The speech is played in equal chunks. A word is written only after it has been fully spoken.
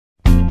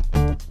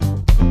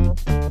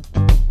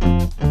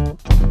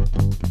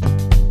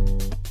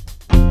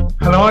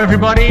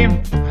everybody.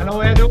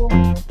 Hello, Edu.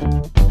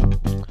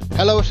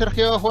 Hello,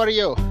 Sergio. How are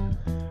you?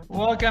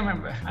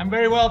 Welcome. I'm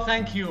very well,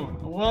 thank you.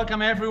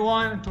 Welcome,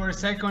 everyone, to our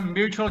second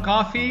virtual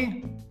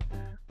coffee.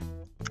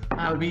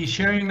 I'll be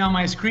sharing now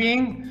my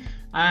screen.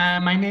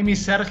 My name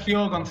is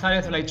Sergio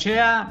González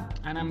Olaechea,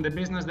 and I'm the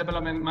Business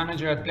Development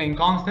Manager at Plain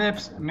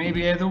Concepts.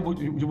 Maybe, Edu,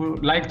 you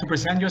would like to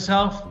present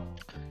yourself?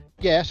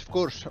 Yes, of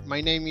course. My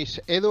name is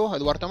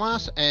Eduard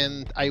Tomàs,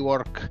 and I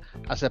work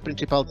as a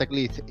Principal Tech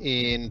Lead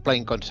in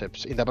Plain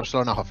Concepts in the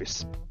Barcelona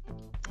office.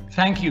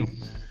 Thank you.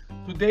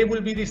 Today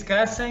we'll be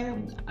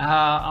discussing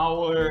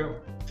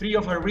three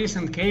of our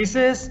recent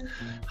cases,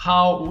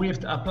 how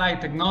we've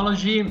applied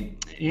technology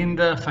in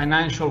the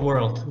financial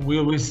world.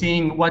 We'll be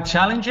seeing what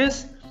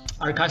challenges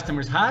our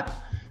customers had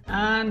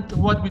and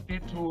what we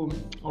did to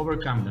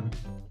overcome them.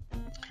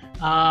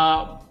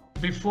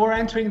 Before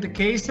entering the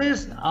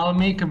cases, I'll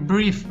make a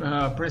brief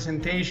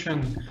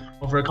presentation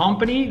of our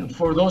company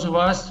for those of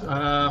us who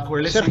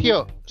are listening.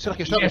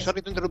 Sergio, Yes.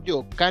 sorry to interrupt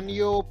you. Can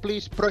you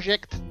please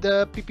project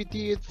the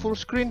PPT at full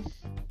screen?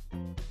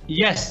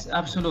 Yes,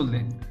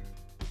 absolutely.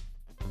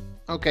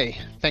 Okay,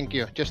 thank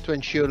you. Just to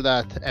ensure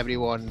that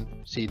everyone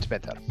sees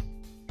better.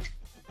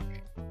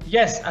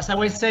 Yes, as I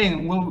was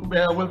saying,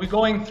 we'll be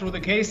going through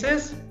the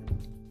cases.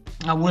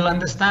 We'll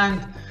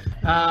understand,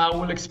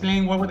 we'll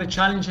explain what were the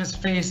challenges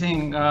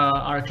facing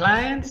our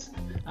clients,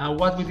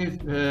 what we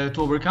did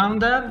to overcome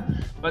them.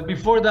 But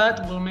before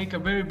that, we'll make a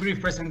very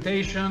brief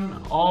presentation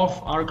of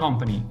our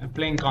company,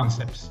 Plain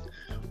Concepts.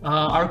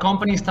 Our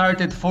company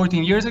started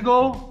 14 years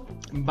ago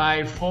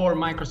by 4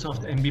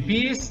 Microsoft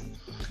MVPs.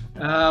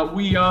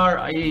 We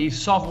are a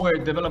software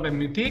development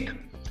boutique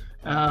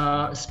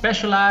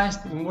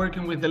specialized in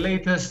working with the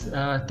latest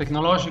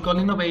technological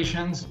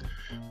innovations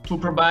to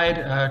provide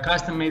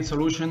custom-made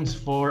solutions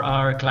for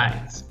our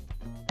clients.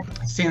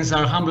 Since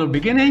our humble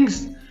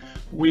beginnings,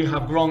 we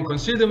have grown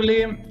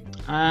considerably,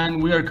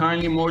 and we are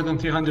currently more than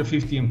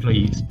 350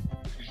 employees.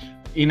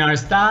 In our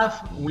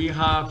staff, we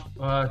have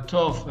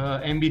 12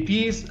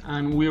 MVPs,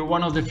 and we're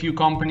one of the few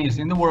companies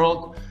in the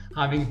world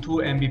having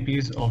 2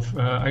 MVPs of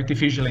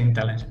artificial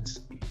intelligence.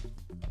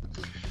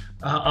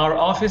 Our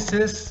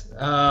offices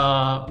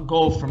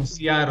go from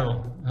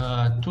Seattle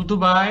to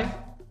Dubai,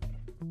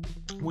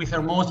 with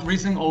our most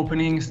recent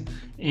openings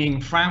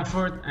in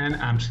Frankfurt and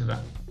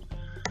Amsterdam.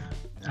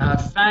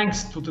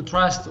 Thanks to the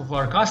trust of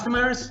our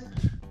customers,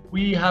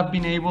 we have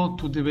been able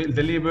to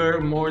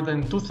deliver more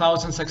than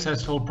 2,000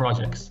 successful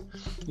projects,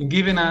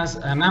 giving us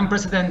an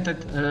unprecedented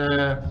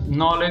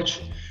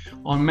knowledge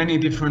on many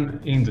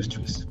different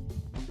industries.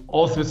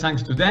 Also,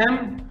 thanks to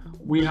them,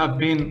 we have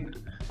been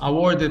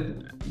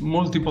awarded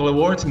multiple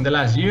awards in the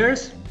last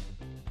years.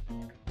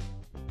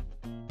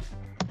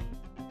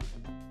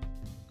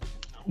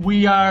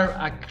 We are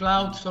a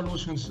cloud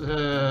solutions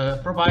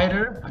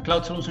provider, a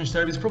cloud solution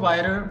service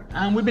provider,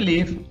 and we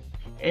believe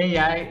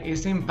AI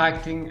is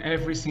impacting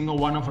every single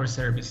one of our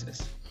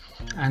services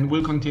and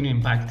will continue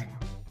impacting.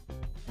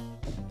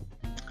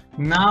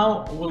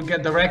 Now we'll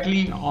get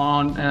directly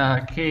on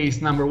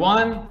case number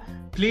 1.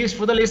 Please,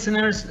 for the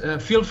listeners,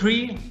 feel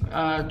free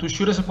to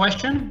shoot us a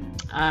question,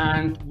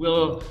 and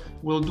we'll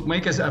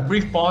make us a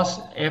brief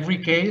pause every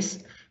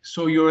case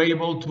so we're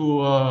able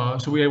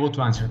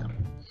to answer them.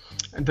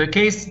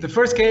 The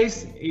first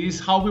case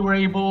is how we were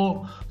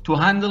able to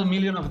handle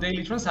millions of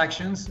daily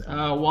transactions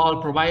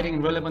while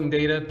providing relevant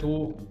data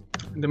to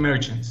the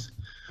merchants.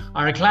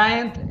 Our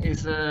client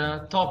is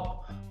a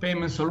top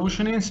payment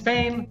solution in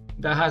Spain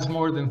that has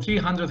more than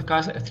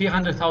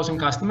 300,000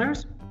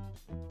 customers,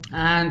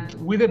 and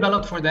we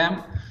developed for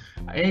them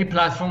a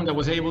platform that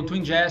was able to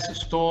ingest,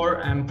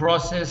 store, and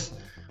process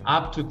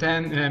up to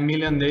 10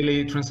 million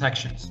daily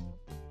transactions.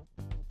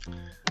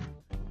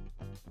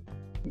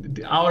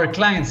 Our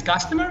clients'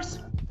 customers,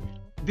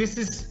 this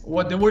is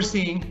what they were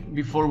seeing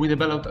before we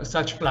developed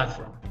such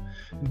platform.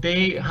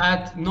 They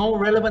had no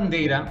relevant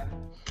data,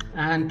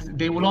 and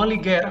they will only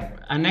get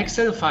an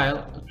Excel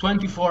file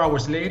 24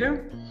 hours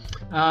later,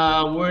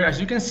 where, as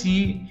you can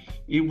see,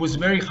 it was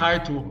very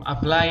hard to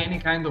apply any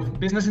kind of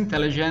business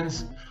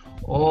intelligence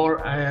or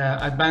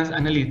advanced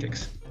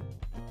analytics.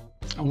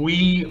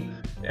 We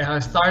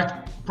start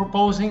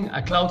proposing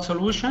a cloud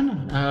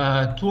solution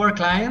to our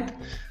client,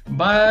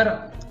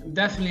 but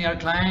definitely our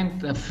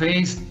client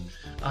faced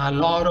a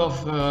lot of,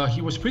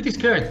 he was pretty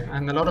scared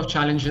and a lot of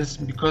challenges,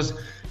 because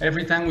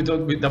every time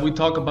we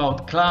talk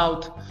about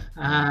cloud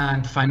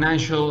and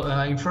financial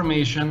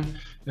information,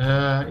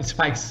 it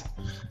spikes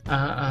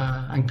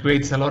and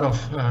creates a lot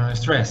of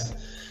stress.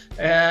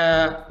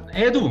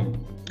 Edu,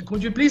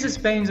 could you please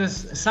explain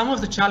us some of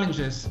the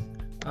challenges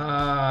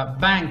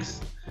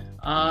banks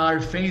are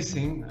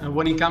facing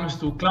when it comes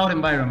to cloud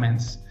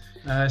environments,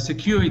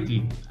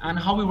 security, and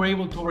how we were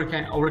able to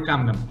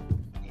overcome them?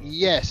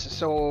 Yes,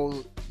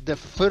 so the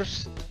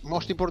first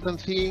most important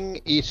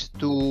thing is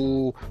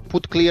to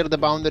put clear the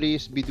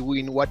boundaries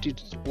between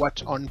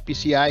what's on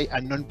PCI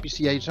and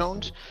non-PCI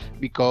zones,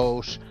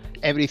 because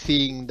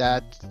everything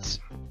that's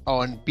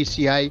on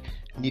PCI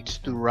needs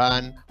to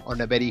run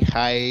on a very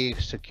high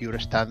secure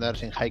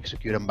standards and high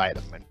secure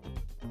environment.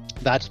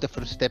 That's the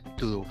first step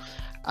to do.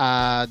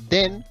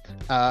 Then,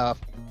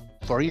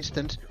 for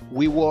instance,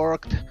 we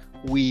worked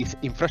with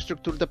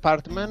infrastructure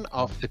department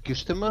of the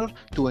customer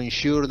to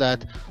ensure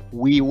that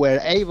we were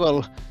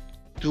able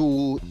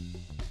to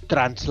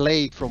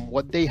translate from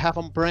what they have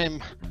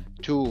on-prem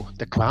to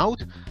the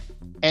cloud,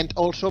 and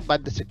also by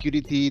the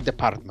security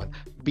department,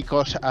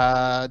 because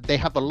they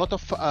have a lot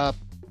of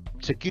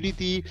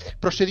security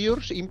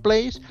procedures in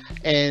place,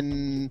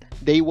 and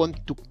they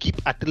want to keep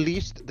at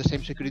least the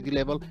same security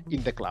level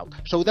in the cloud.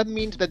 So that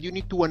means that you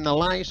need to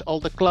analyze all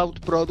the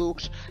cloud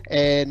products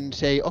and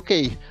say,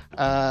 okay,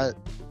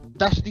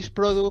 does this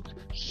product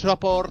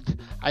support,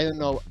 I don't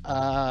know,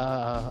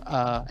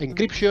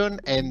 encryption?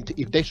 And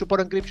if they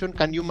support encryption,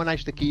 can you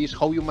manage the keys?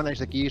 How you manage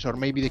the keys? Or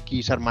maybe the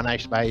keys are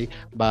managed by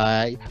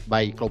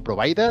cloud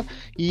provider?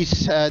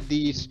 Is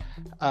this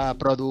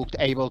product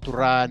able to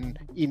run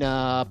in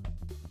a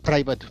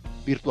private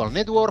virtual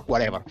network,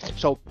 whatever?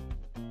 So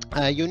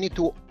you need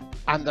to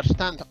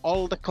understand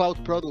all the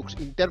cloud products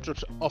in terms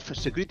of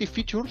security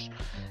features,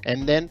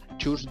 and then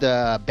choose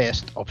the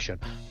best option.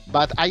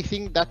 But I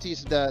think that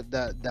is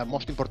the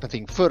most important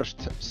thing.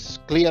 First,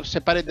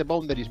 separate the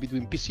boundaries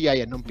between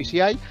PCI and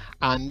non-PCI,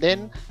 and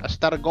then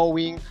start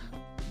going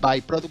by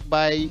product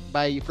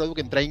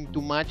and trying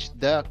to match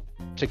the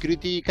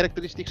security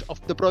characteristics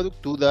of the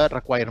product to the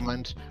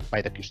requirements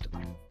by the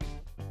customer.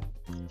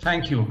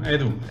 Thank you,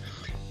 Edu.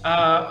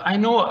 I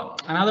know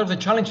another of the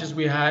challenges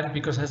we had,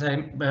 because as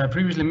I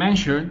previously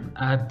mentioned,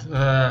 at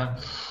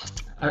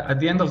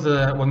the end of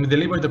when we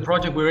delivered the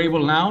project, we were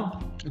able now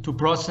to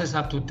process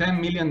up to 10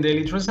 million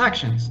daily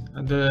transactions.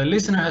 The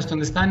listener has to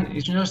understand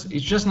it's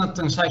just not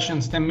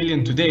transactions 10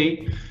 million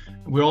today.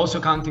 We're also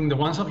counting the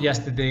ones of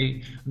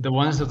yesterday, the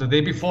ones of the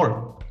day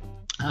before.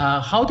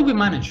 How do we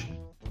manage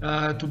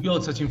to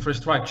build such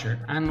infrastructure,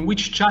 and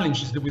which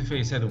challenges do we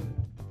face, Edu?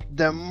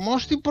 The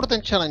most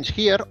important challenge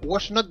here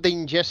was not the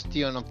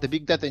ingestion of the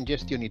big data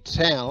ingestion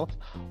itself,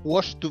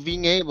 was to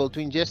being able to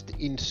ingest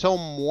in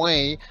some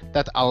way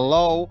that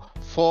allow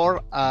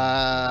for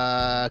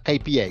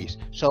KPIs.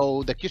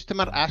 So the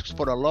customer asks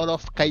for a lot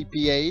of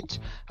KPIs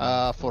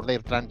for their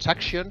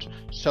transactions.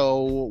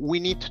 So we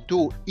need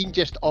to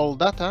ingest all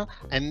data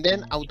and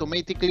then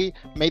automatically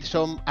make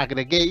some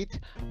aggregate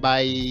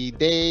by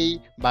day,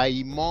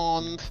 by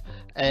month,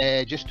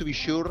 just to be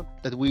sure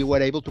that we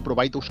were able to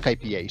provide those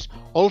KPIs.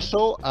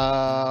 Also,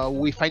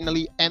 we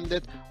finally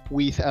ended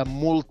with a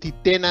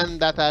multi-tenant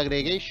data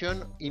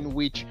aggregation in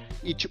which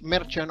each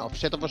merchant of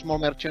set of small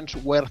merchants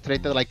were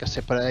treated like a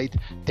separate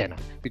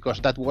tenant, because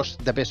that was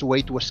the best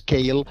way to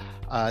scale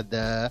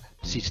the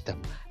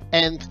system.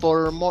 And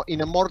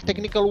in a more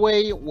technical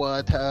way,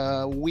 what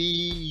we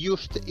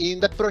used in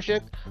that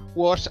project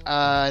was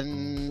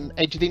an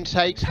HD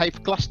Insights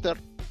Hive cluster.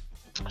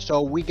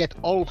 So we get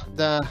all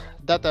the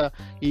data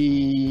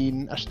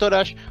in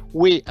storage.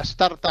 We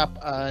start up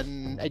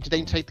an HD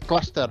Insight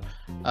cluster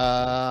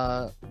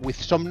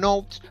with some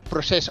nodes,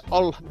 process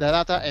all the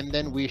data, and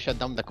then we shut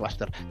down the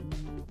cluster.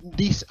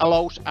 This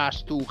allows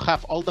us to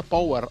have all the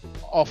power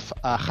of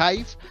a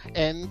Hive,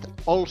 and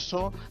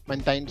also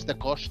maintains the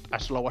cost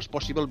as low as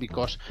possible,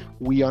 because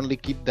we only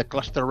keep the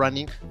cluster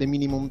running the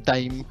minimum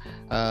time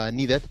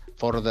needed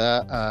for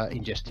the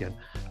ingestion.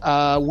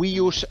 We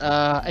use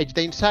HD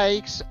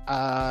Insights,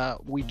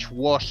 which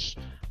was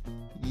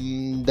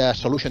the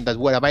solution that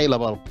were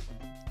available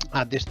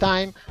at this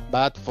time,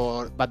 but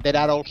there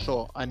are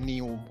also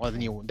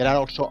there are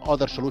also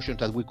other solutions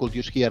that we could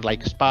use here,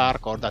 like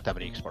Spark or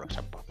Databricks, for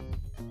example.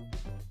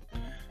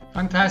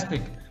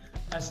 Fantastic.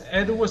 As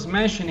Edu was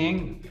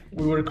mentioning,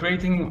 we were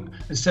creating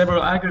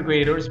several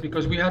aggregators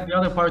because we had the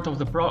other part of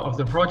the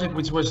project,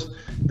 which was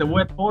the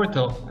web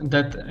portal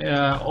that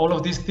all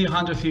of these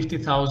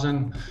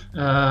 350,000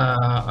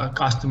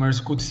 customers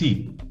could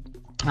see.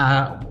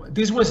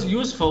 This was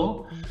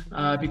useful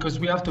because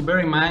we have to bear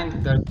in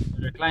mind that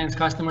the client's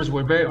customers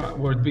were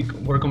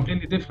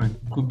completely different.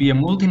 It could be a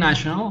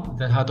multinational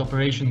that had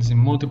operations in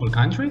multiple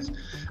countries,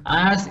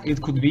 as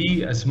it could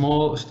be a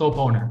small shop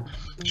owner.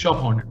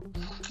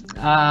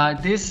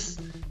 This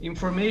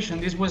information,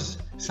 this was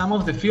some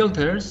of the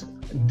filters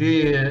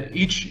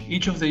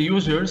each of the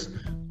users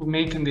would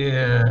make in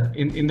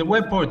the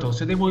web portal.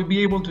 So they will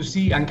be able to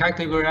see and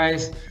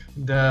categorize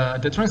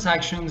the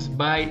transactions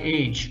by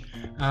age,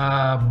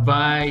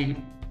 by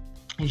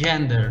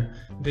gender.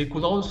 They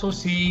could also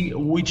see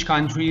which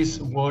countries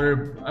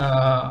were,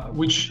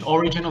 which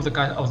origin of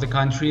the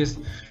countries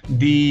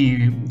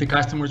the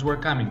customers were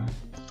coming.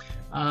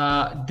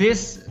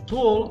 This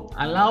tool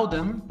allowed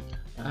them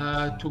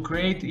to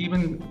create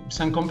even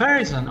some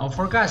comparison of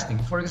forecasting.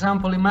 For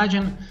example,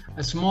 imagine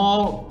a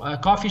small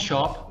coffee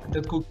shop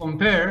that could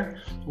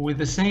compare with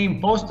the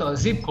same postal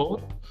zip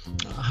code,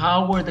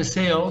 how were the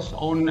sales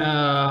on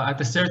at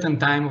a certain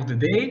time of the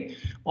day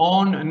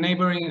on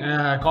neighboring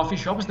coffee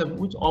shops that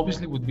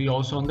obviously would be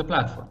also on the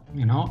platform.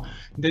 You know,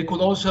 they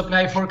could also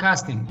apply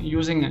forecasting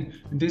using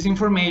this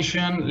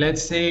information.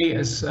 Let's say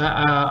as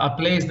a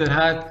place that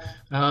had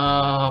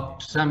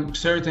some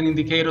certain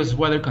indicators,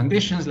 weather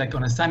conditions, like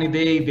on a sunny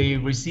day, they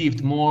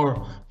received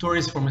more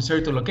tourists from a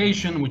certain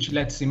location, which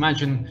let's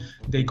imagine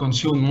they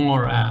consume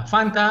more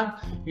Fanta.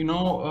 You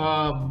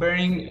know,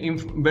 bearing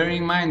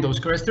in mind those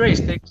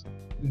characteristics,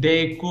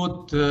 they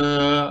could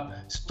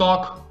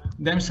stock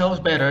themselves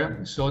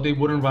better, so they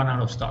wouldn't run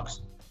out of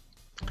stocks.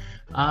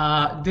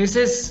 This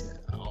is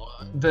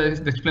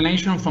the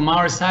explanation from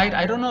our side.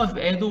 I don't know if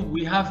Edu,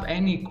 we have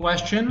any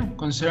question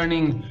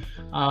concerning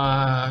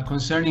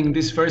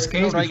this first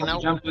case before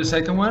we jump to the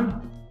second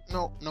one.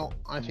 No,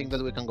 I think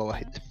that we can go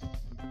ahead.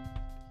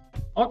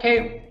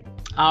 Okay,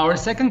 our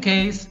second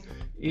case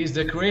is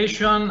the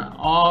creation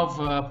of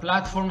a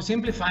platform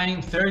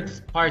simplifying third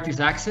parties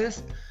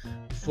access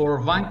for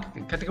bank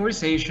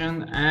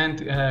categorization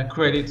and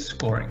credit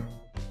scoring.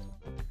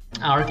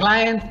 Our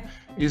client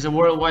is a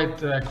worldwide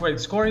credit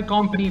scoring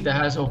company that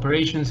has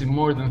operations in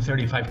more than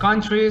 35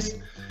 countries.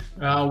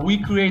 We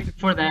created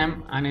for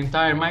them an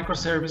entire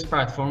microservice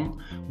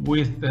platform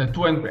with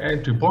 2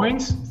 entry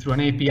points through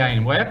an API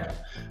in web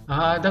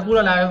that will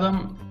allow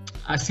them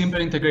a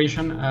simple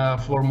integration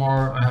for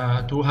more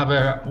to have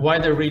a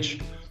wider reach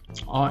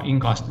in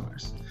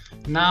customers.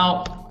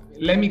 Now,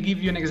 let me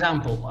give you an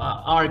example.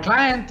 Our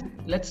client,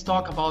 let's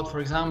talk about, for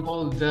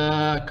example,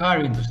 the car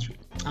industry.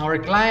 Our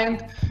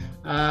client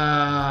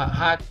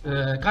had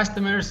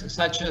customers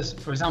such as,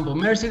 for example,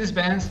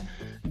 Mercedes-Benz.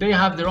 They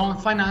have their own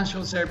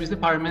financial service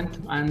department,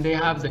 and they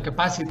have the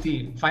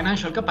capacity,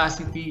 financial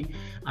capacity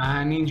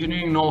and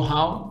engineering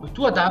know-how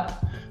to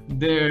adapt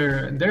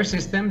their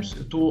systems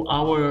to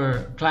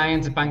our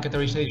client's bank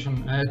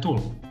categorization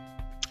tool.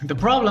 The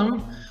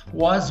problem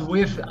was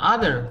with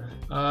other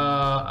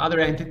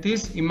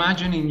entities.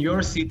 Imagine in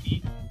your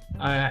city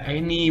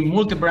any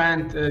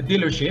multi-brand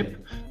dealership,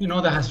 you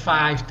know, that has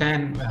 5,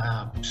 10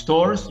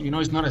 stores. You know,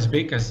 it's not as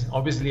big as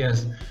obviously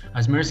as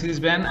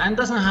Mercedes-Benz, and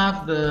doesn't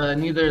have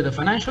neither the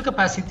financial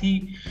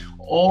capacity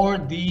or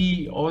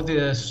the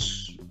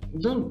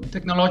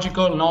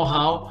technological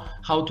know-how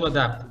how to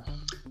adapt.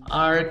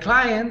 Our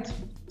client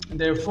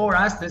therefore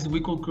asked us if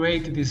we could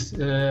create this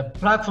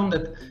platform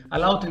that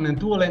allowed in a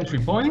dual entry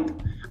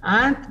point,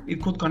 and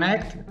it could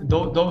connect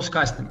those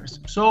customers.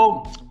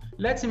 So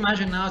let's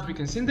imagine now, as we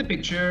can see in the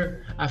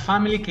picture, a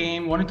family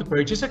came, wanted to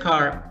purchase a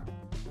car,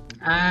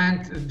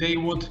 and they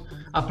would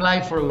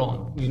apply for a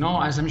loan. You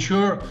know, as I'm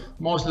sure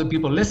most of the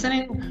people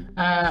listening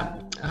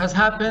has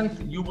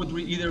happened, you would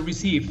either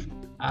receive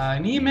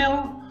an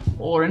email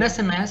or an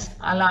SMS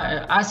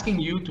asking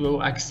you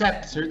to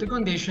accept certain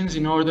conditions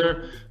in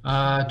order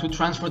to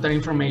transfer that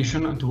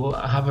information to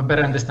have a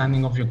better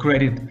understanding of your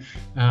credit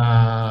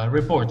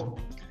report.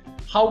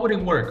 How would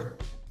it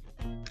work?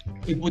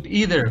 You would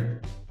either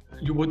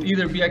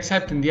be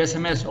accepting the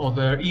SMS or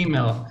the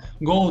email,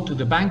 go to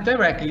the bank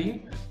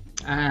directly,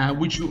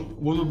 which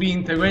will be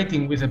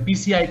integrating with a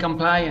PCI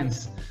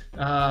compliance,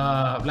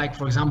 like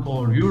for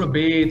example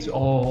Eurobits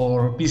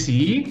or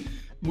PCE.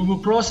 We will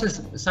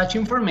process such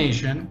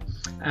information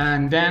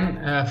and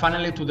then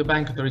finally to the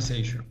bank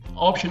authorization.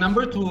 Option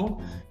number 2,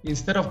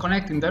 instead of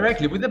connecting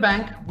directly with the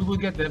bank, we will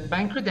get the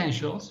bank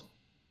credentials,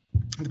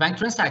 the bank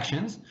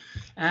transactions,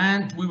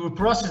 and we will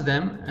process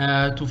them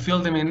to fill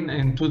them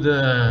into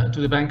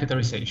the bank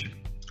authorization.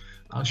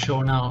 I'll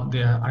show now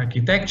the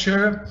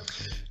architecture.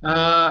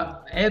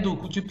 Edu,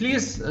 could you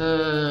please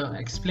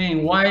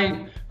explain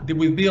why did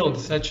we build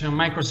such a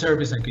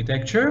microservice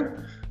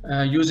architecture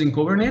using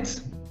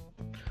Kubernetes?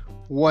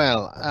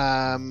 Well,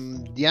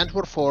 the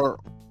answer for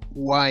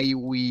why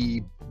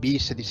we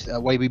built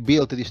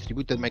a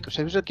distributed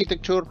microservice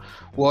architecture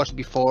was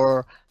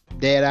before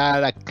there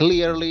are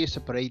clearly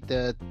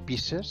separated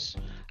pieces.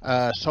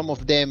 Some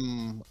of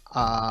them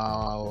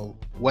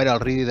were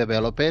already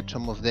developed,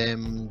 some of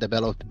them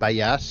developed by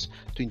us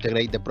to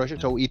integrate the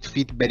project, so it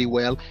fit very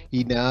well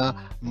in a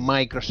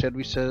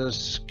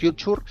microservices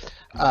culture.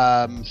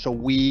 So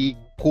we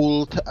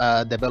could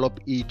develop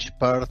each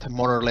part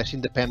more or less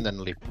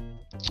independently.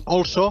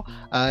 Also,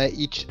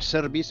 each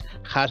service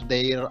has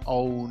their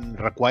own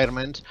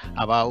requirements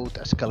about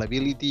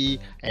scalability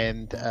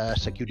and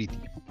security.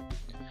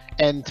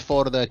 And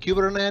for the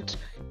Kubernetes,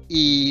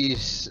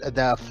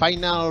 the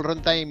final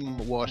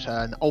runtime was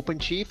an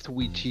OpenShift,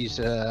 which is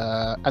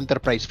an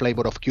enterprise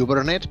flavor of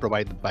Kubernetes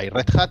provided by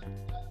Red Hat.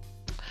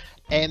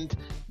 And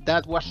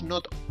that was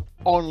not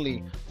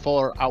only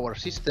for our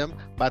system,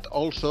 but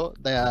also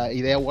the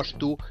idea was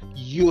to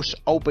use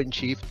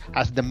OpenShift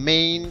as the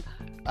main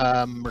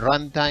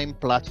runtime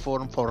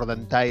platform for the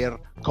entire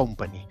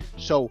company.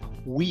 So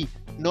we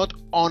not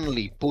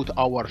only put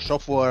our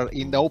software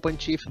in the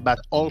OpenShift, but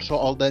also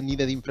all the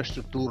needed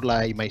infrastructure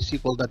like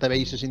MySQL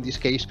databases in this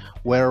case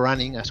were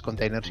running as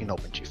containers in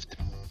OpenShift.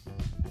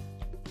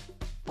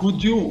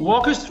 Could you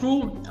walk us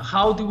through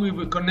how do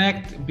we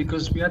connect,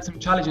 because we had some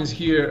challenges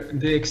here,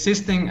 the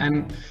existing,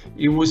 and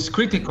it was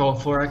critical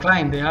for our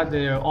client, they had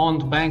their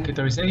own bank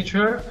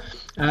categorization,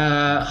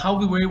 how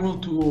we were able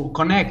to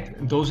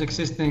connect those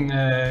existing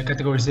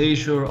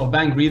categorization or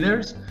bank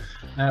readers?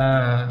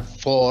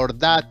 For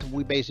that,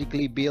 we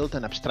basically built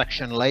an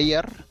abstraction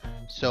layer.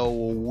 So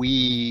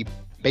we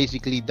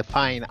basically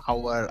define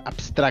our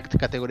abstract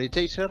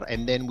categorizer,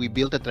 and then we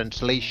build a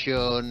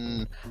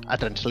translation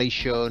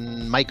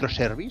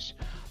microservice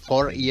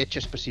for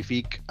each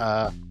specific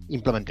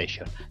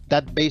implementation.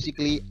 That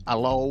basically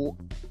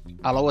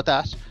allowed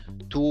us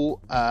to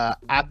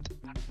add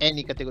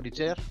any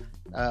categorizer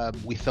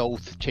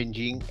without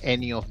changing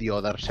any of the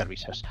other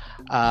services.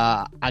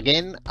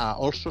 Again,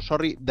 also,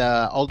 sorry,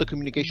 all the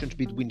communications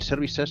between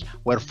services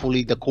were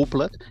fully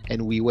decoupled,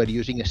 and we were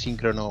using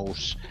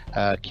asynchronous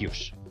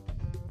queues.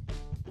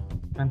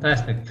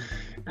 Fantastic.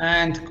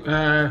 And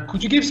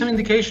could you give some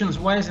indications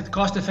why is it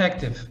cost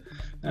effective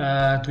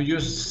to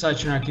use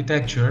such an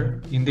architecture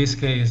in this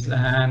case,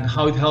 and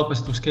how it helps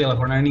us to scale up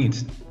on our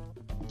needs?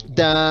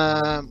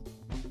 The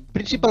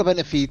principal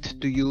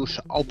benefit to use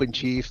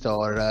OpenShift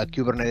or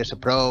Kubernetes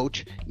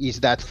approach is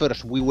that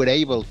first we were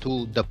able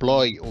to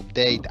deploy,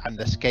 update,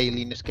 and scale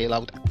in, scale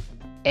out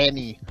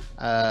any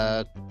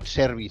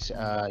service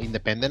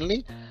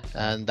independently,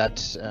 and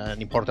that's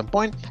an important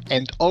point.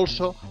 And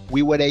also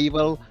we were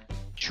able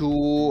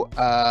to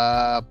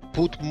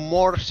put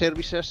more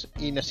services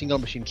in a single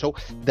machine. So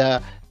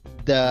the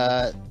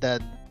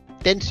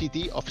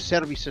density of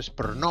services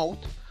per node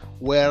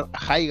were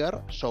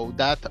higher, so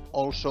that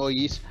also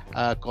is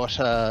a cost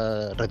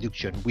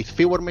reduction. With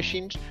fewer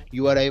machines,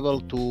 you are able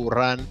to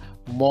run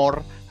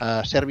more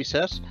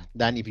services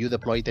than if you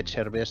deploy that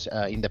service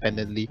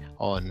independently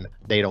on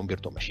their own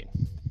virtual machine.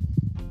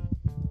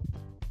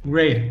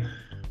 Great.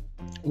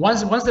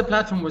 Once the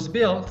platform was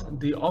built,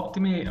 the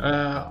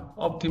optimal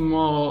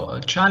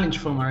challenge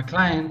from our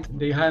client,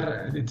 they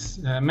had, it's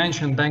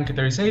mentioned bank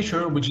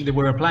categorization, which they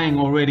were applying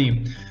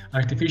already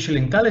artificial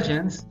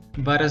intelligence.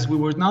 But as we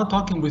were now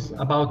talking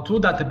about two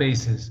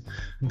databases,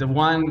 the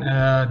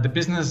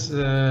business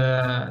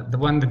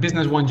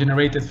one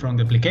generated from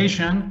the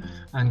application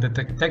and the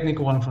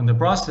technical one from the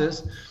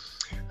process,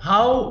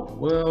 how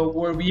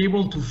were we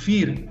able to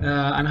feed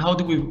and how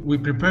do we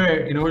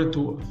prepare in order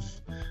to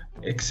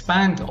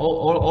expand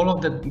all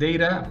of the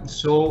data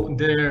so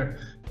their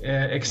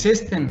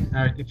existing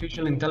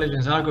artificial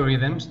intelligence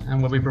algorithms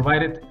and what we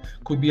provided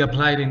could be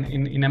applied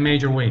in a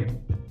major way?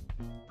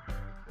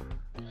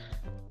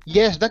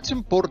 Yes, that's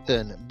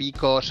important,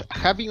 because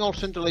having all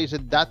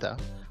centralized data,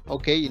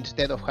 okay,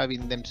 instead of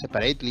having them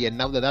separately, and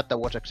now the data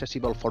was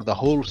accessible for the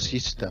whole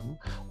system,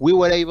 we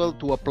were able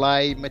to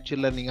apply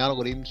machine learning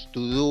algorithms to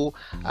do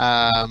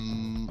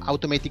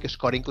automatic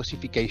scoring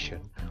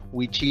classification,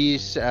 which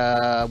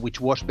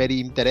was very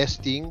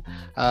interesting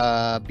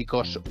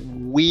because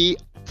we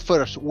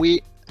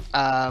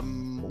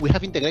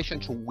have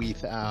integrations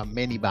with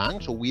many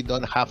banks, so we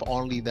don't have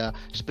only the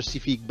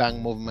specific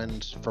bank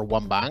movements for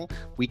one bank.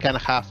 We can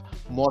have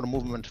more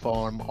movements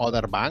from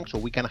other banks, so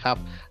we can have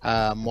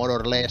more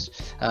or less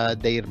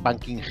their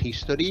banking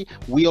history.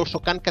 We also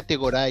can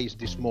categorize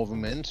this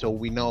movement, so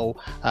we know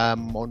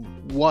on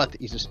what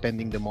is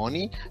spending the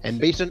money, and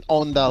based on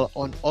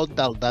all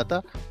that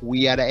data,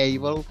 we are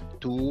able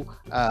to,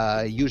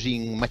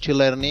 using machine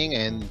learning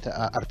and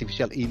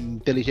artificial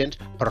intelligence,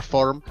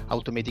 perform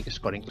automatic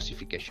scoring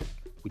classification,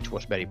 which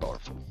was very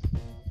powerful.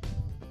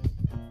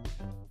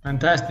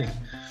 Fantastic.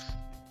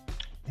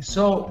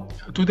 So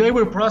today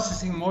we're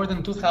processing more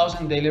than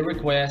 2,000 daily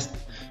requests,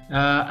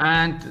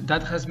 and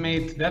that has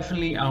made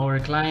definitely our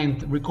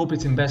client recoup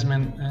its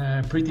investment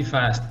pretty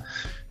fast.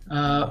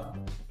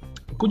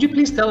 Could you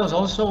please tell us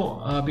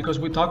also, because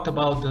we talked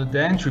about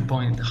the entry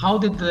point, how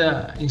did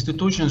the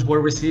institutions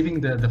were receiving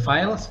the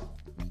files?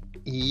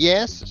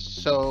 Yes,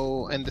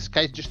 so, and this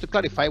case, just to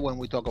clarify, when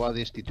we talk about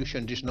the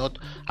institutions, it's not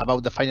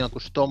about the final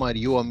customer,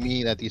 you or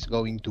me, that is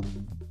going to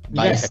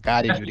buy a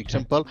car, in your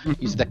example.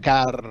 It's the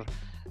car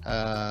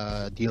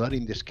dealer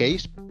in this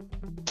case.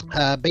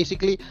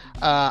 Basically,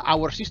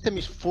 our system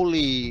is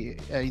fully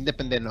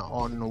independent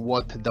on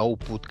what the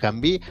output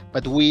can be,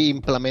 but we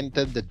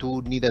implemented the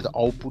two needed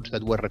outputs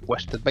that were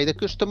requested by the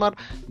customer,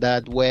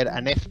 that were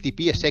an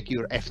FTP, a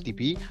secure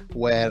FTP,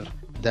 where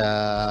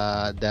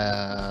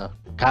the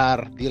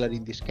car dealer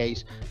in this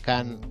case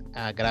can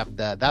grab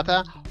the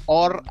data,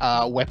 or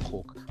a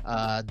webhook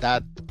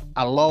that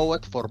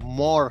allowed for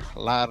more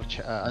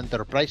large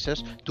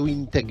enterprises to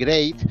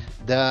integrate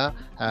the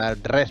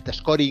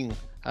scoring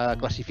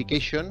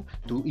classification,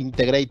 to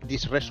integrate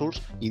these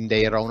results in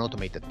their own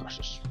automated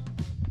process.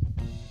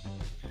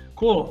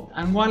 Cool.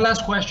 And one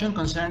last question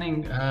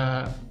concerning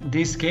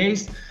this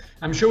case.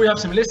 I'm sure we have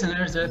some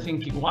listeners that are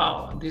thinking,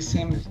 wow, this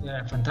seems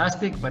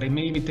fantastic, but it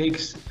maybe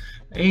takes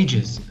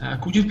ages.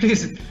 Could you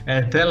please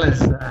tell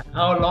us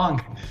how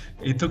long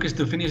it took us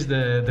to finish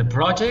the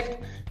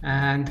project?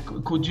 And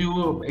could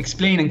you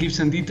explain and give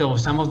some detail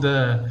of some of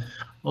the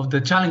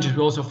challenges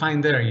we also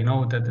find there, you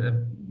know,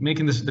 that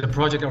making the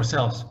project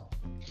ourselves?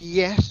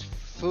 Yes.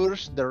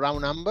 First, the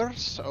round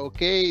numbers.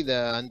 Okay,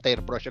 the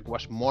entire project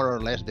was more or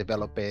less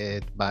developed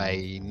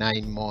by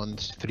 9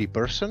 months, 3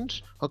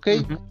 persons.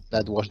 Okay,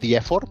 that was the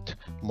effort,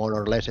 more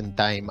or less in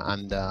time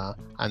and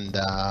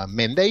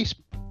man days.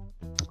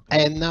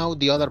 And now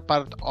the other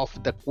part of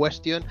the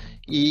question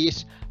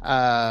is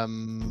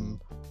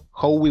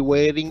how we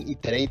were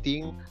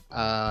iterating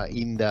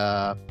in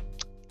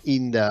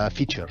the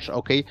features.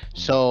 Okay,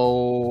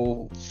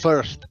 so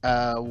first,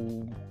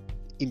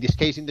 in this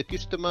case, in the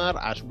customer,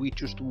 as we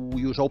choose to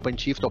use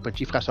OpenShift,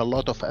 OpenShift has a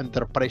lot of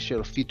enterprise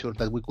features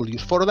that we could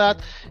use for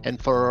that.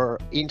 And for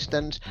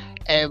instance,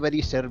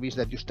 every service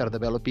that you start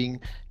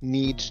developing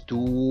needs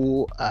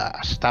to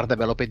start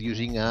developed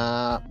using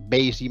a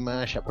base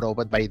image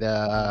approved by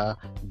the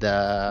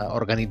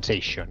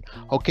organization.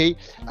 Okay,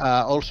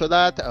 also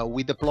that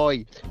we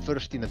deploy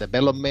first in a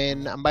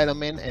development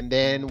environment, and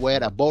then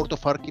we're a board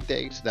of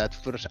architects that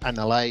first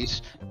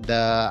analyze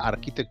the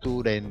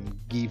architecture and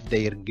give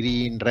their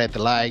green, red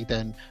light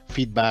and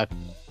feedback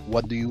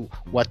what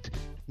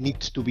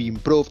needs to be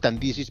improved.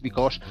 And this is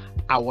because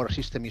our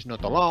system is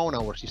not alone.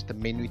 Our system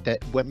may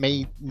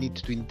need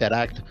to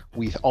interact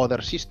with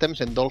other systems,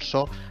 and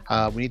also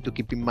we need to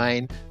keep in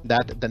mind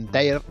that the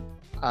entire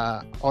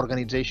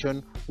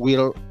organization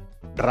will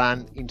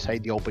run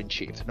inside the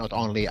OpenShift, not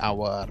only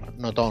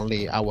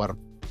our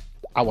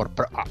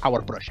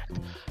project.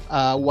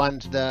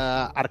 Once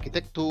the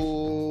architect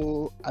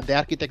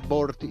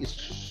board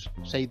is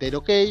say that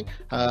okay,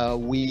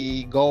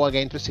 we go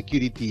again to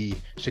security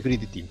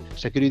team.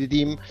 Security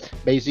team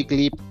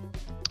basically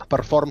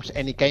performs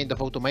any kind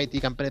of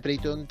automatic and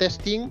penetration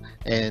testing,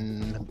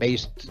 and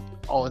based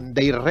on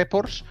their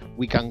reports,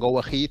 we can go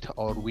ahead,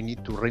 or we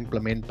need to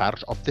re-implement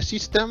parts of the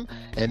system.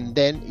 And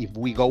then if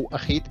we go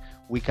ahead,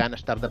 we can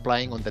start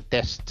applying on the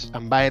test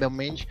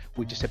environment,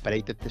 which is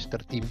separated tester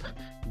team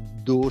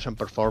does and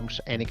performs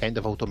any kind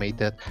of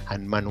automated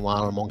and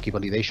manual monkey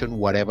validation,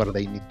 whatever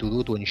they need to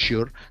do to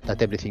ensure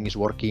that everything is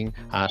working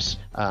as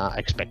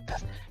expected.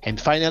 And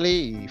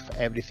finally, if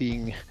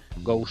everything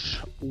goes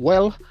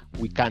well,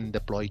 we can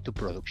deploy to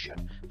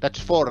production. That's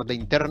for the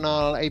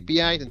internal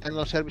API, the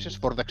internal services.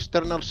 For the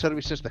external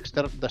services,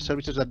 the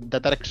services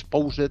that are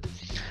exposed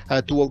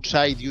to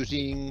outside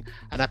using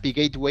an API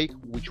gateway,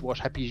 which was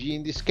APG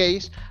in this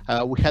case,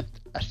 we had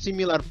a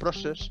similar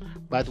process,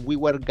 but we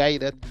were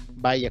guided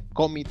by a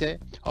committee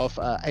of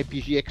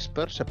APG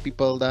experts,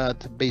 people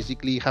that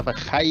basically have a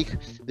high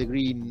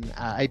degree in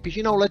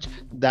APG knowledge,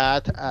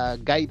 that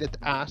guided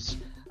us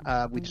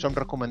with some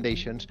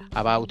recommendations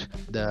about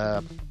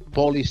the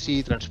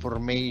policy,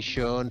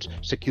 transformations,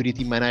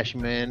 security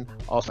management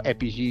of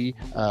APG,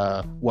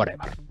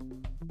 whatever.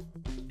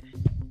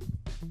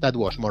 That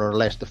was more or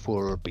less the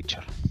full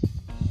picture.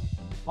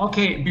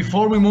 Okay,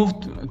 before we move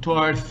to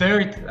our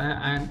third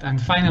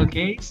and final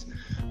case,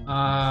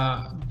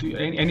 do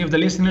any of the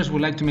listeners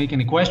would like to make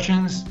any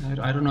questions?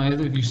 I don't know,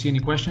 Edu, if you see any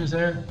questions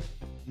there?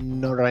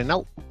 Not right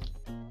now.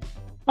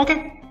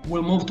 Okay,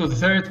 we'll move to the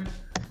third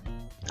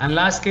and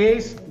last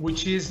case,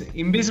 which is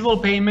invisible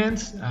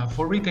payments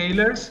for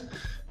retailers,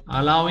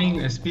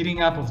 allowing a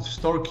speeding up of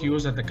store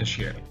queues at the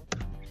cashier.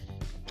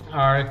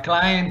 Our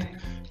client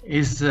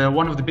is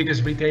one of the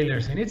biggest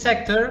retailers in its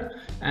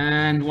sector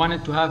and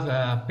wanted to have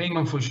a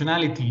payment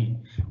functionality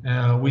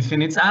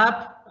within its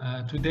app.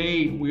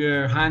 Today,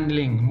 we're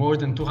handling more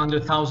than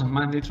 200,000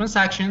 monthly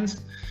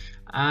transactions,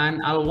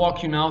 and I'll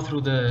walk you now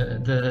through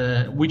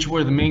which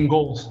were the main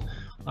goals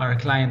our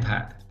client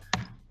had.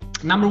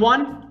 Number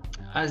one,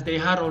 as they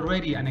had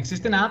already an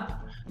existing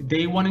app,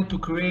 they wanted to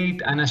create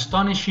an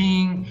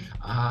astonishing,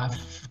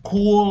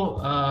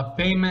 cool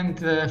payment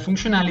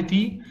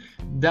functionality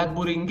that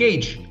would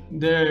engage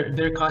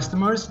their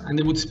customers, and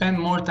they would spend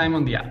more time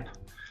on the app.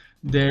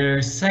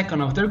 Their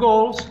second of their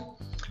goals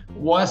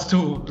was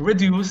to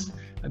reduce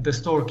the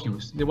store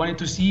queues. They wanted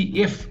to see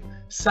if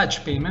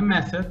such payment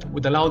method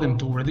would allow them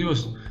to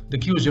reduce the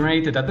queues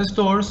generated at the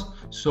stores,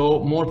 so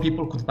more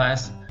people could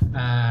pass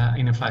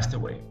in a faster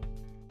way.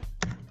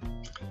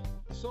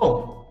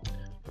 So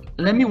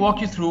let me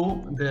walk you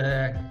through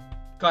the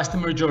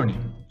customer journey.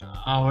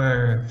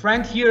 Our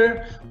friend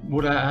here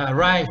would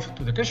arrive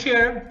to the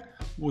cashier,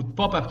 would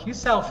pop up his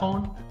cell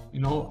phone,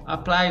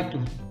 apply to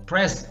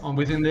press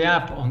within the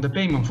app on the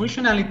payment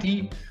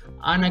functionality,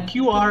 and a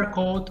QR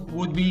code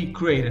would be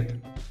created.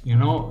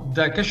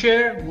 The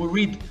cashier would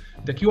read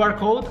the QR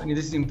code, and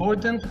this is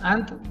important,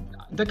 and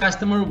the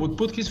customer would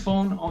put his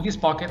phone on his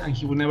pocket and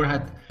he would never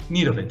have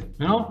need of it.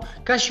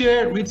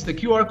 Cashier reads the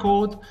QR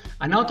code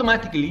and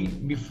automatically,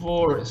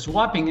 before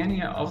swapping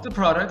any of the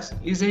products,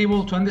 is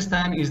able to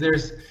understand if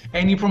there's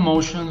any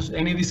promotions,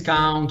 any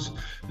discounts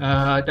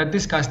that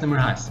this customer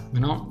has.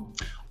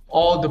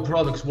 All the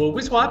products will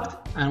be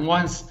swapped, and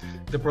once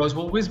the products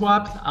will be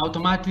swapped,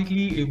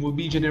 automatically it will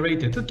be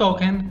generated a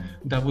token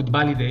that would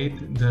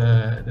validate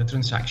the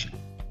transaction.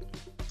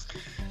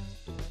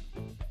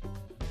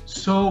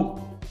 So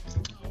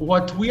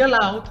what we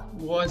allowed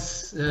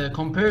was,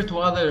 compared to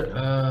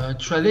other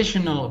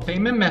traditional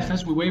payment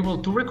methods, we were able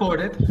to record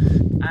it,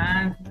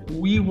 and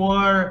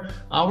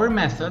our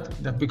method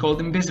that we called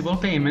invisible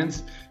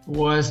payments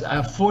was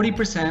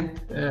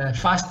 40%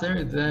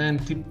 faster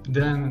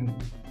than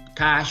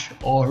cash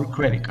or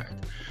credit card.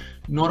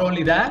 Not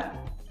only that,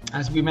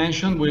 as we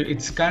mentioned,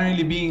 it's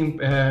currently being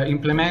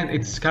implemented.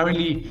 It's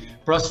currently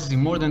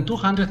processing more than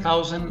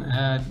 200,000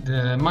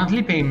 the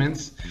monthly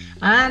payments,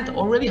 and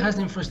already has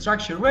the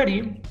infrastructure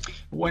ready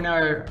when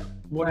our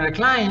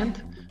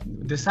client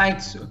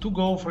decides to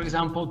go, for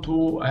example,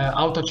 to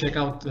auto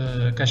checkout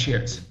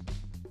cashiers.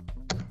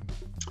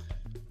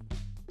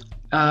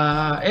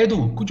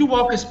 Edu, could you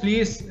walk us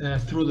please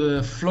through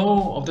the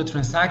flow of the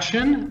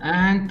transaction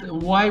and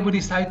why we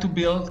decide to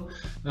build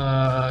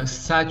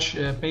such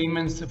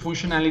payments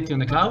functionality on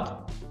the cloud?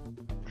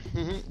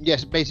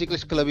 Yes, basically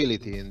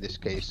scalability in this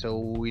case. So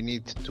we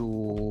need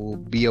to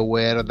be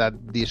aware that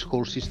this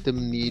whole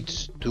system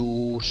needs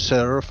to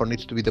serve or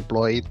needs to be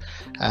deployed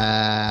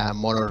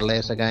more or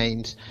less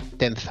against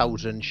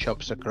 10,000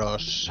 shops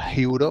across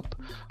Europe.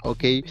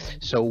 Okay,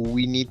 so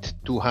we need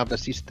to have a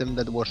system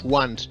that was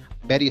once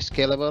very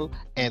scalable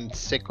and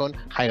second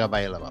high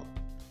available,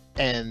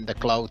 and the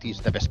cloud is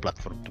the best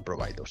platform to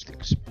provide those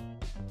things.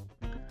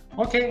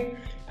 Okay,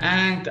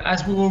 and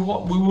as we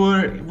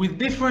were with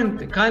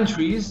different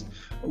countries,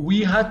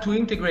 we had to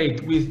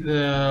integrate with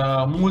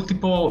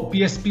multiple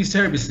PSP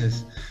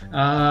services,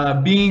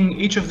 being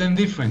each of them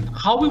different.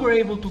 How we were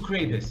able to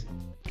create this?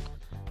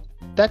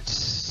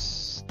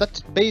 That's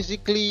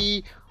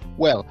basically,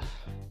 well,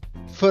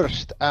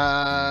 first,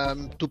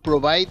 to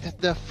provide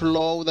the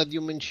flow that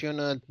you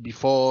mentioned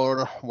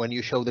before when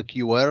you show the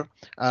QR,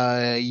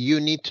 you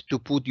need to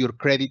put your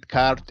credit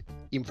card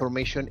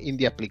information in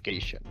the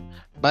application.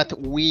 But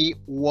we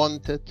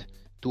wanted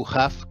to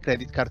have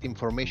credit card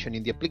information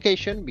in the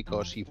application,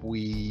 because if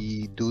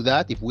we do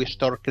that, if we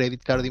store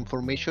credit card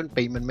information,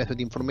 payment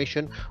method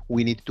information,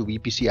 we need to be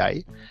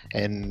PCI,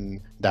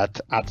 and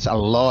that adds a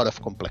lot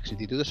of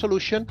complexity to the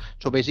solution.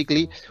 So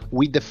basically,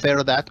 we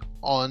defer that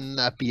on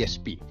a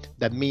PSP.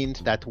 That means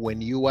that when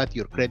you add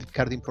your credit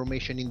card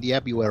information in the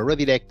app, you are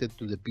redirected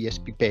to the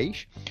PSP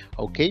page,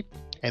 okay?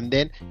 And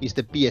then is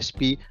the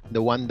PSP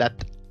the one that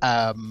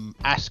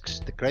asks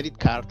the credit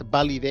card,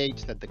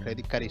 validates that the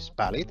credit card is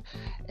valid,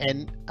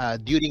 and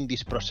during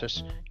this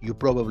process you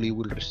probably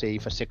will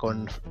receive a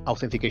second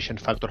authentication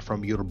factor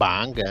from your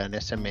bank, an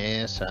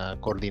SMS,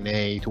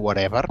 coordinate,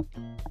 whatever,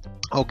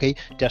 okay,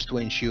 just to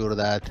ensure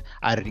that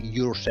are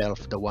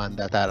yourself the one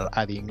that are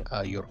adding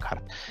your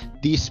card.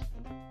 This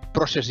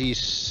process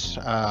is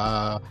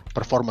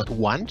performed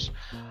once,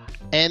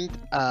 and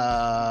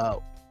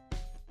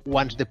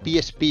once the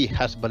PSP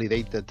has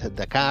validated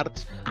the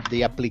cards,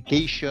 the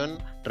application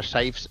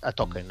receives a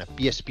token, a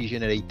PSP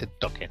generated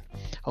token,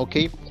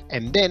 okay?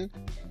 And then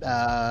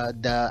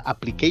the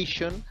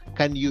application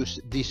can use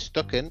this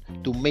token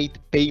to make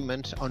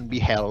payments on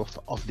behalf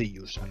of the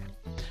user.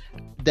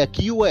 The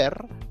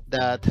QR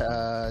that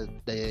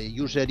the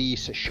user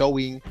is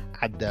showing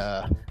at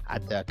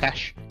the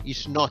cash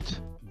is not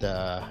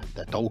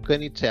the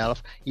token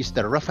itself, is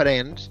the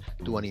reference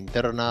to an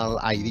internal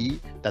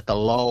ID that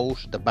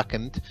allows the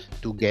backend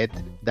to get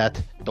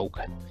that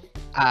token.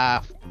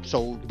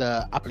 So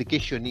the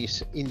application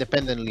is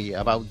independently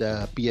about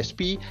the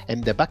PSP,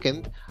 and the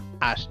backend,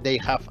 as they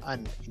have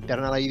an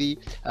internal ID,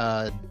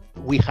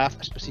 we have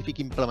specific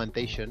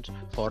implementations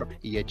for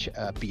each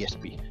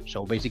PSP.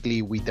 So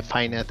basically, we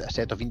define a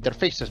set of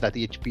interfaces that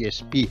each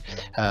PSP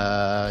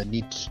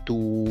needs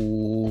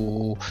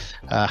to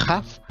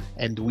have,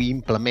 and we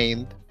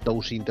implement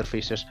those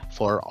interfaces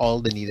for all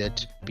the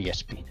needed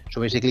PSP. So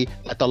basically,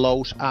 that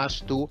allows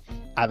us to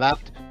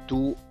adapt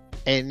to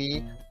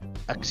any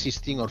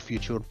existing or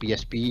future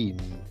PSP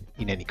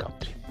in any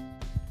country.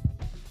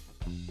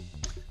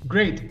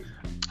 Great.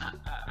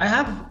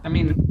 I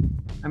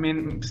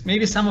mean,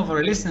 maybe some of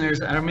our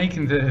listeners are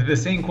making the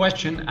same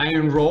question. I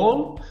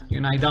enroll,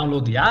 I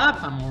download the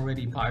app. I'm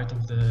already part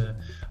of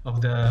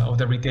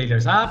the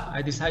retailer's app.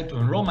 I decide to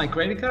enroll my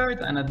credit card,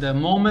 and at the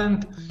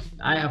moment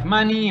I have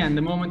money, and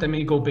the moment I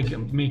may go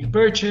make a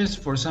purchase,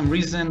 for some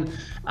reason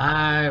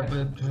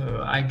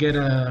I get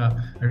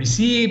a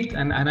receipt,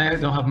 and I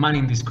don't have money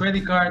in this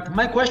credit card.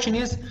 My question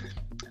is,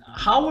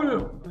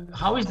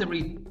 how is the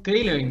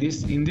retailer in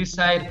this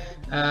side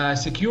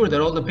secure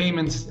that all the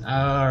payments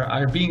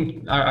are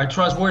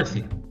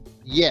trustworthy?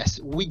 Yes,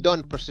 we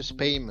don't process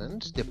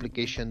payments. The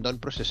application don't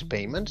process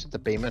payments. The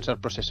payments are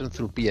processed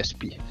through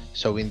PSP.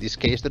 So in this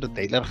case, the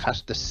retailer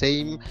has the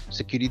same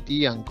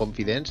security and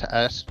confidence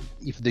as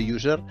if the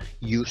user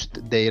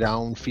used their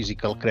own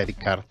physical credit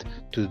card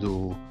to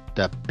do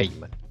the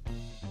payment.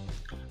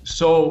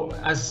 So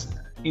as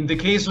in the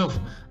case of,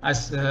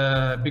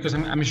 because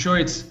I'm sure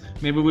it's,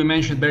 maybe we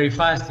mentioned very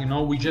fast,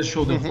 we just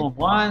show the form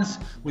once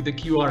with the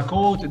QR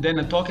code, then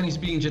a token is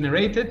being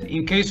generated.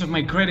 In case of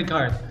my credit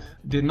card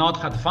did not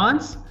have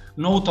funds,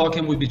 no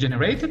token would be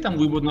generated, and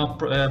we would not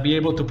be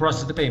able to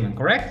process the payment,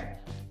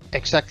 correct?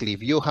 Exactly.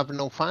 If you have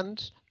no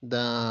funds,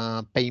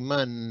 the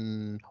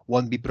payment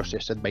won't be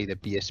processed by the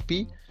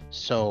PSP.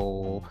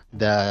 So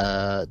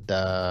the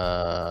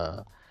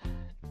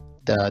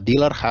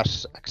dealer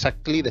has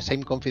exactly the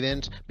same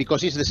confidence,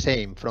 because it's the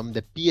same from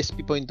the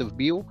PSP point of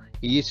view.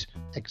 Is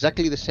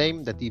exactly the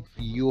same that if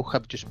you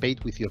have just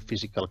paid with your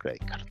physical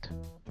credit card.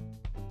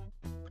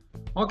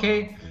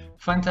 Okay,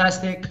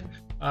 fantastic.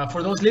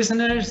 For those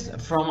listeners,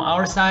 from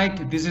our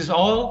side, this is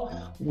all.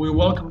 We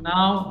welcome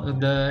now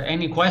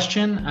any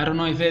question. I don't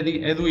know if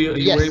Edu,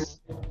 you were able.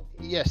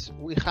 Yes,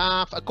 we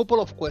have a couple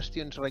of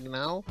questions right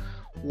now.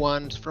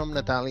 One's from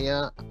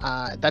Natalia.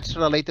 That's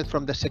related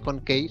from the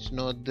second case,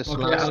 not this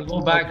Okay, last. I'll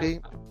go back. Okay.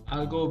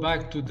 I'll go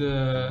back to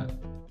the.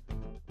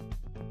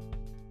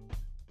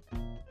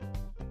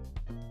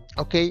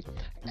 Okay,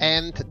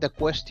 and the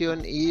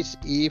question is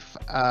if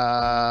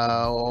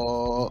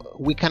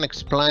we can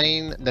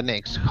explain the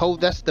next. How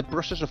does the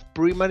process of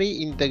primary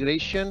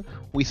integration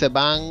with a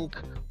bank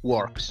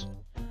works?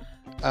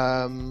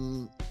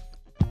 I'm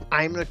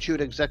not sure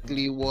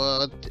exactly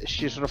what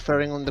she's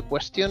referring on the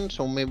question,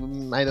 so maybe,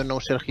 I don't know,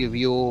 Sergio, if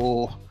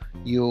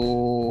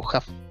you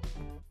have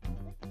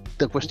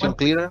the question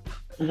clearer.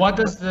 What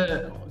does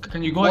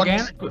can you go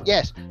again?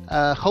 Yes,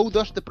 how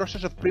does the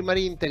process of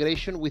primary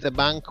integration with a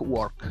bank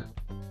work?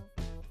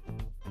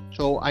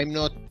 So I'm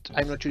not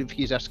sure if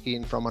he's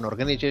asking from an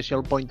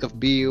organizational point of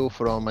view,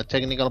 from a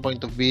technical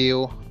point of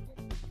view.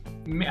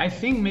 I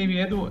think maybe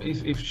Edu,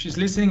 if she's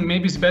listening,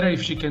 maybe it's better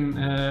if she can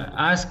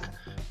ask.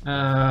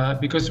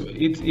 Because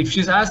if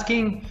she's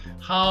asking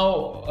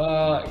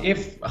how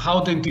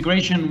the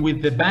integration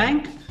with the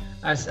bank,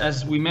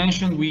 as we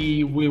mentioned,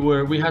 we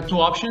had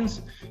two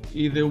options.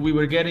 Either we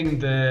were getting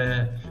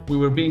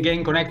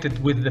connected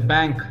with the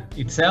bank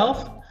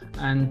itself,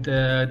 and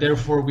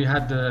therefore we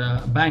had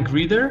the bank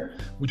reader,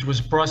 which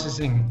was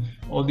processing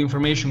all the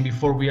information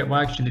before we were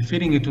actually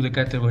feeding it to the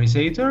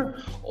categorizator,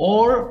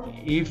 or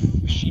if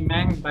she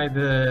meant by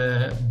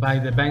the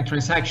bank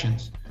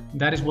transactions.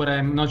 That is what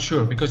I'm not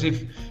sure, because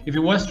if it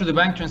was through the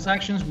bank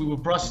transactions, we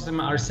would process them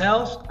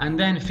ourselves and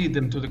then feed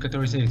them to the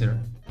categorizator.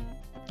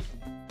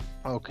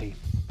 Okay.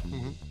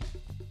 Mm-hmm.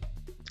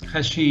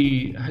 Has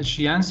she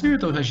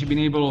answered, or has she been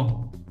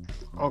able?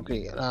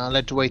 Okay,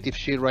 let's wait if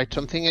she writes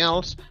something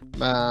else.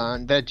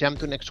 Let's jump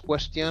to next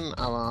question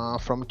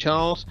from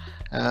Charles,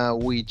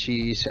 which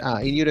is,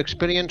 in your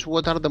experience,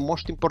 what are the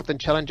most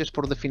important challenges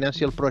for the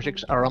financial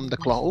projects around the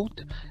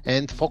cloud,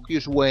 and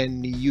focus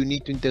when you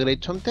need to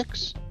integrate some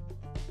text?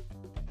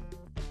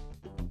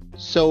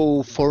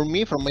 So for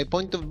me, from my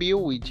point of view,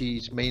 which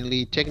is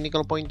mainly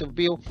technical point of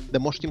view, the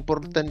most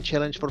important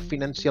challenge for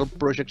financial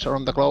projects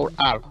around the cloud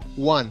are,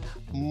 one,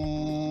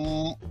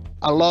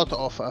 a lot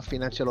of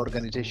financial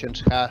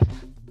organizations have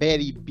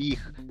very big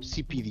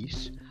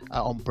CPDs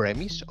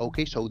on-premise,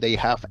 okay, so they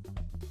have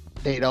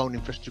their own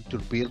infrastructure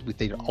built with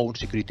their own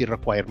security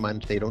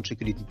requirements, their own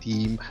security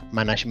team,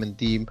 management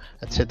team,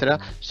 etc.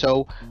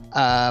 So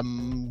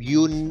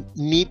you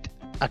need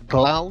a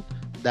cloud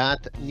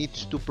that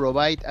needs to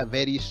provide a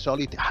very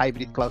solid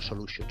hybrid cloud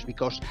solutions,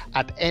 because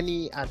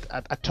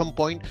at some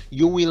point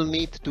you will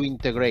need to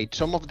integrate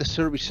some of the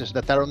services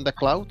that are on the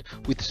cloud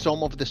with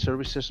some of the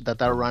services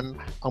that are run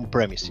on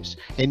premises,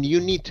 and you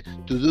need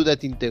to do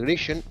that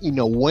integration in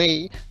a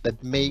way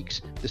that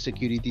makes the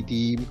security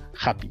team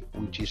happy,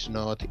 which is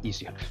not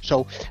easier.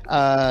 So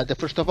the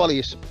first of all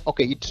is,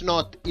 okay, it's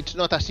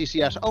not as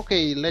easy as,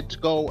 okay, let's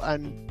go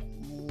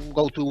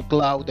to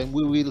cloud and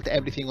we build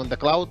everything on the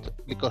cloud,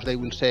 because they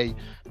will say,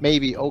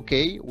 maybe,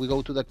 okay, we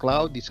go to the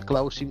cloud, this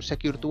cloud seems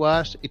secure to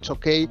us, it's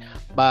okay,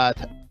 but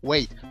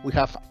wait, we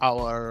have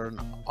our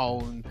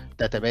own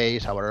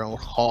database, our own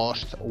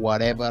host,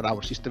 whatever,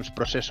 our systems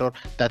processor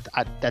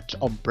that's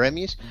on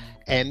premise,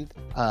 and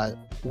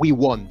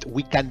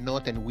we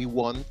cannot and we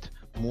won't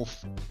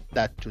move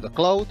that to the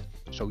cloud.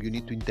 So you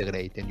need to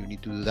integrate, and you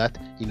need to do that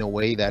in a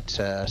way that's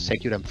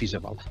secure and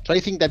feasible. So I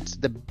think that's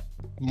the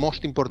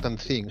most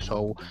important thing.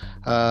 So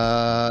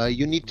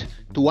you need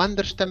to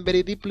understand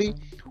very deeply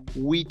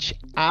which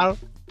are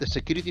the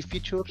security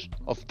features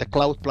of the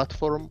cloud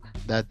platform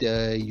that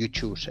you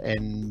choose,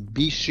 and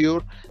be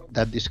sure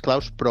that this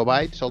cloud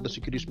provides all the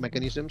security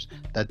mechanisms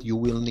that you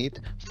will need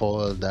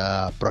for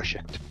the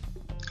project.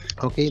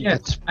 Okay, yes,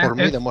 that's for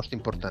me the most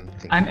important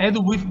thing. And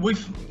Edu,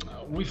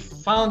 we've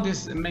found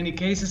this in many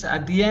cases.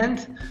 At the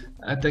end,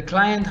 the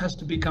client has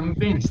to be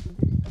convinced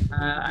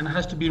and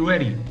has to be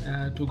ready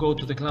to go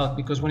to the cloud,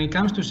 because when it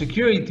comes to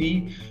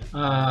security,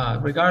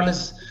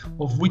 regardless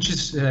of which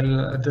is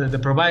the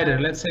provider,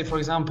 let's say, for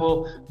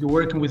example, you're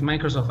working with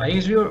Microsoft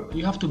Azure,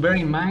 you have to bear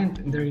in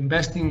mind they're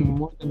investing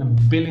more than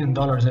 $1 billion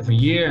every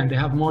year, and they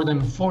have more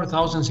than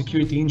 4,000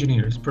 security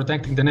engineers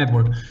protecting the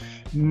network.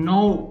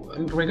 No,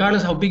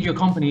 regardless how big your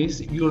company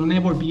is, you'll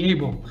never be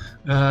able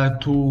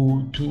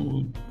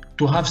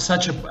to have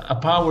such a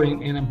power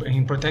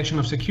in protection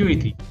of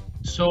security.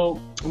 So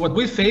what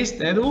we faced,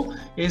 Edu,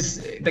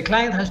 is the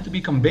client has to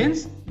be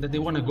convinced that they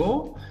want to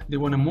go, they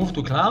want to move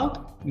to cloud.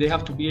 They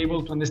have to be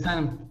able to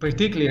understand,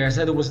 particularly as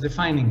Edu was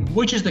defining,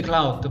 which is the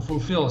cloud that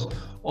fulfills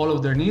all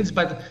of their needs.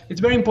 But it's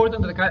very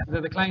important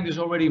that the client is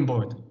already on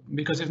board,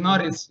 because if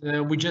not, it's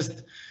we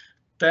just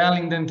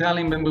telling them,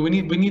 but we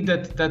need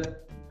that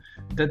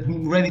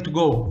ready to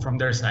go from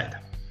their side.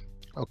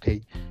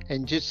 Okay,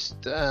 and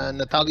just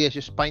Natalia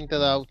just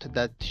pointed out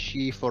that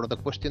for the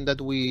question that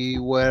we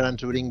were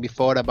answering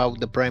before about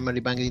the primary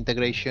bank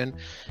integration,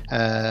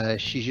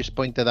 she just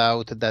pointed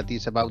out that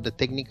it's about the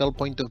technical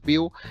point of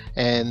view,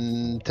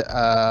 and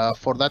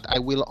for that I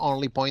will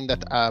only point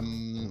that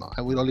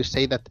I will only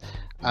say that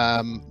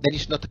there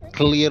is not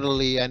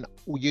clearly an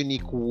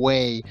unique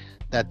way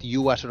that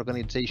you as an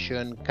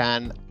organization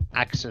can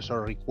access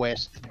or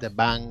request the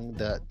bank,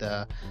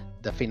 the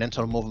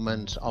financial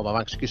movements of a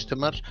bank's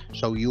customers.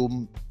 So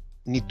you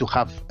need to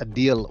have a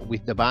deal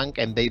with the bank,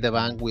 and the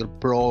bank will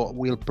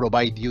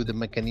provide you the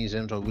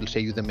mechanisms, or will say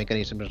you the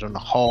mechanisms on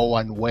how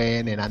and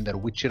when and under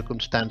which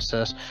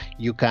circumstances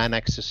you can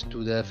access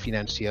to the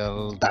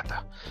financial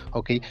data.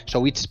 Okay,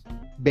 so it's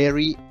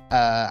very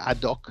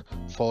ad hoc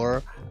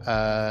for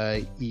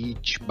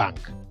each bank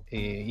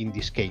in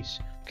this case.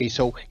 Okay,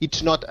 so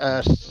it's not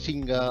a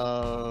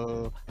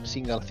single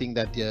thing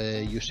that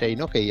you say,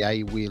 okay,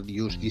 I will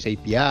use this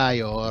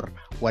API or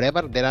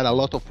whatever. There are a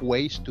lot of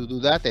ways to do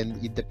that,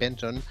 and it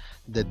depends on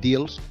the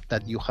deals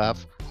that you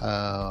have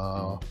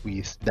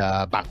with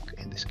the bank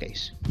in this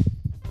case.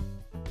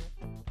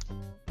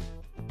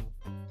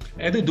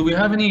 Edu, do we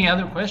have any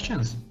other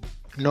questions?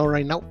 No,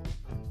 right now.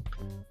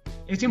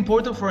 It's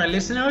important for our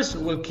listeners,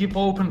 we'll keep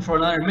open for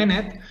another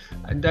minute,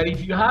 that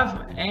if you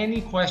have any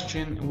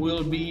question,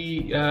 we'll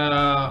be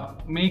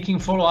making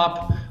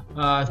follow-up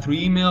through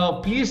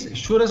email. Please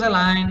shoot us a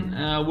line.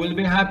 We'll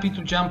be happy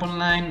to jump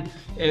online,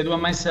 Edu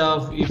and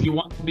myself, if you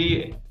want to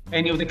be,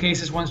 any of the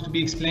cases wants to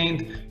be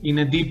explained in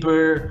a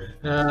deeper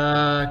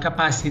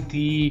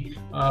capacity.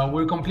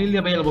 We're completely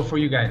available for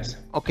you guys.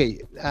 Okay,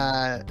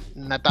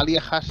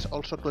 Natalia has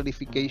also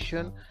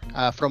clarification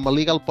from a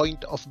legal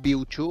point of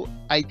view too.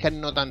 I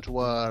cannot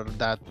answer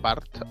that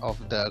part of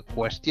the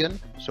question.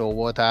 So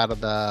what are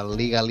the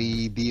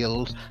legally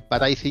deals?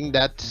 But I think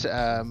that's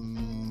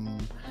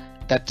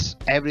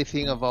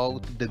everything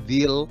about the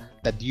deal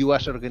that you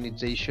as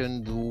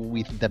organization do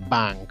with the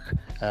bank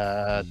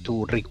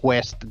to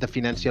request the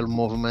financial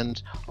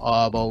movements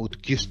about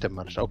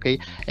customers. Okay,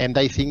 and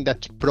I think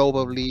that's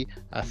probably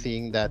a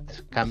thing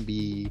that can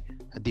be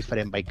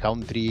different by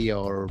country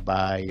or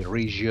by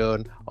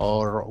region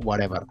or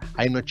whatever.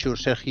 I'm not sure,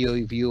 Sergio,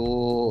 if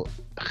you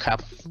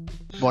have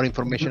more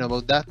information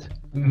about that.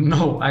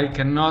 No, I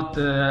cannot.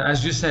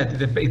 As you said,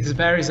 it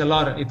varies a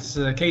lot. It's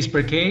case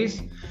per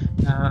case.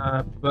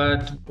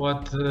 But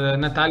what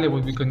Natalia,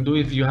 what we can do,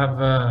 if you have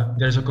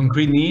there's a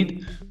concrete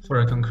need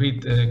for a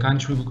concrete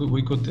country,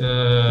 we could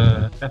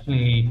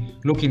definitely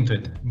look into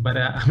it. But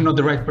I'm not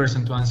the right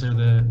person to answer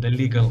the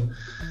legal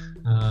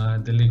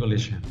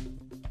issue.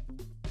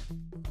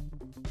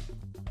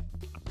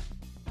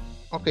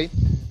 Okay.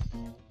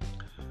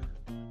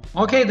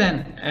 Okay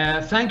then,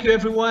 thank you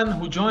everyone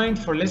who joined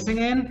for listening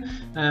in.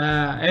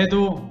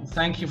 Edu,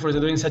 thank you for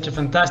doing such a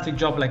fantastic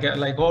job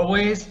like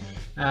always.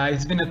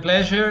 It's been a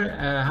pleasure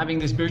having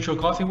this virtual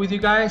coffee with you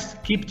guys.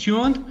 Keep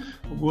tuned.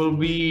 We'll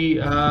be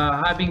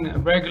having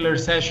regular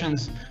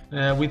sessions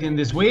within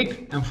this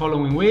week and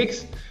following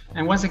weeks.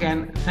 And once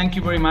again, thank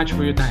you very much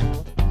for your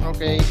time.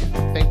 Okay,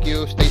 thank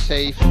you. Stay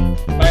safe.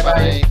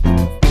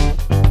 Bye-bye.